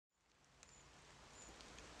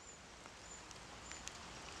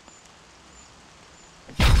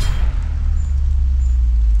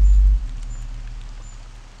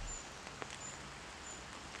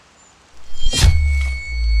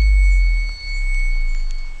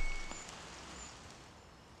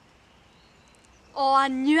Oh, I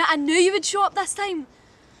knew it. I knew you would show up this time.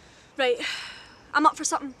 Right, I'm up for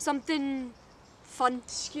something fun.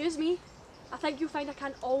 Excuse me. I think you'll find I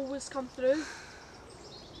can't always come through.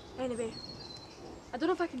 Anyway, I don't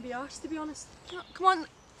know if I can be arsed, to be honest. Come on.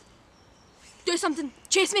 Do something.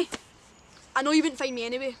 Chase me. I know you wouldn't find me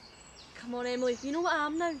anyway. Come on, Emily. You know what I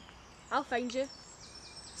am now. I'll find you.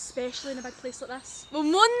 Especially in a big place like this. Well,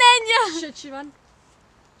 run then, yeah! Should you run?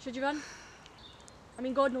 Should you run? I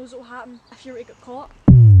mean, God knows what will happen if you were to get caught.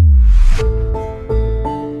 1,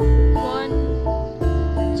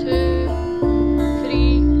 2,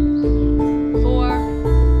 3,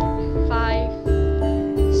 4, 5,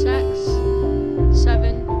 6,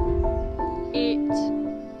 7, 8,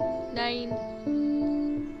 9,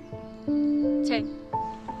 10.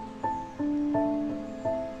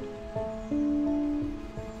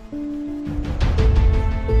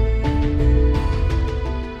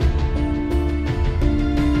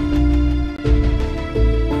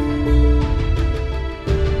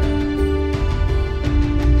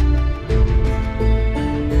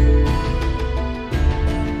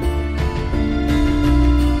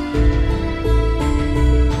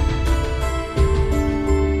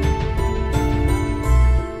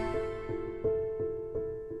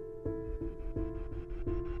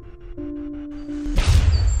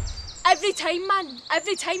 Every time, man.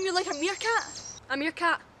 Every time you're like a meerkat. A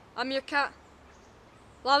meerkat. A meerkat.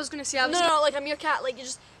 Well, I was gonna say no, like a meerkat. Like you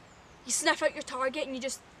sniff out your target and you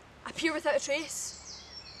just appear without a trace.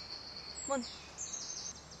 Come on.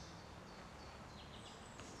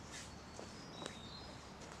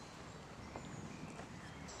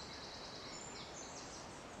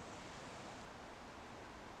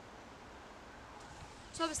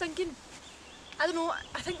 So I was thinking, I don't know,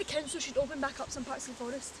 I think the council should open back up some parts of the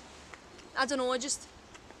forest. I don't know, I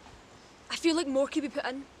feel like more could be put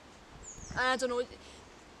in. And I don't know,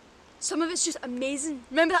 some of it's just amazing.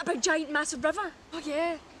 Remember that big giant massive river? Oh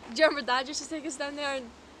yeah. Do you remember Dad used to take us down there and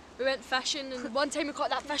we went fishing and one time we caught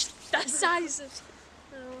that fish this size.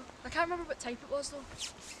 I can't remember what type it was though.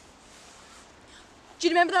 Do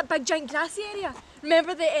you remember that big giant grassy area?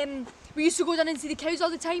 Remember that we used to go down and see the cows all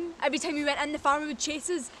the time? Every time we went in, the farmer would chase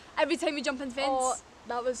us. Every time we jump in the fence. Oh,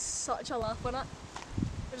 that was such a laugh, wasn't it?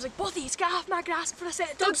 It was like, both of yous, get off my grass for a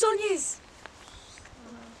set of dogs on yous.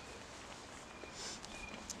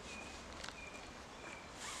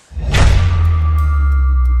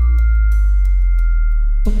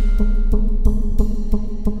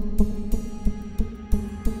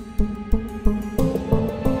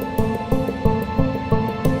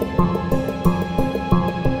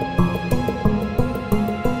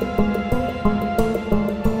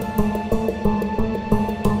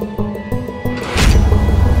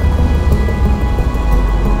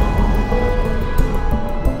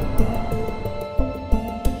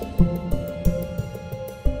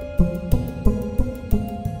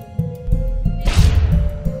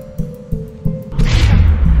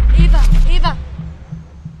 Eva.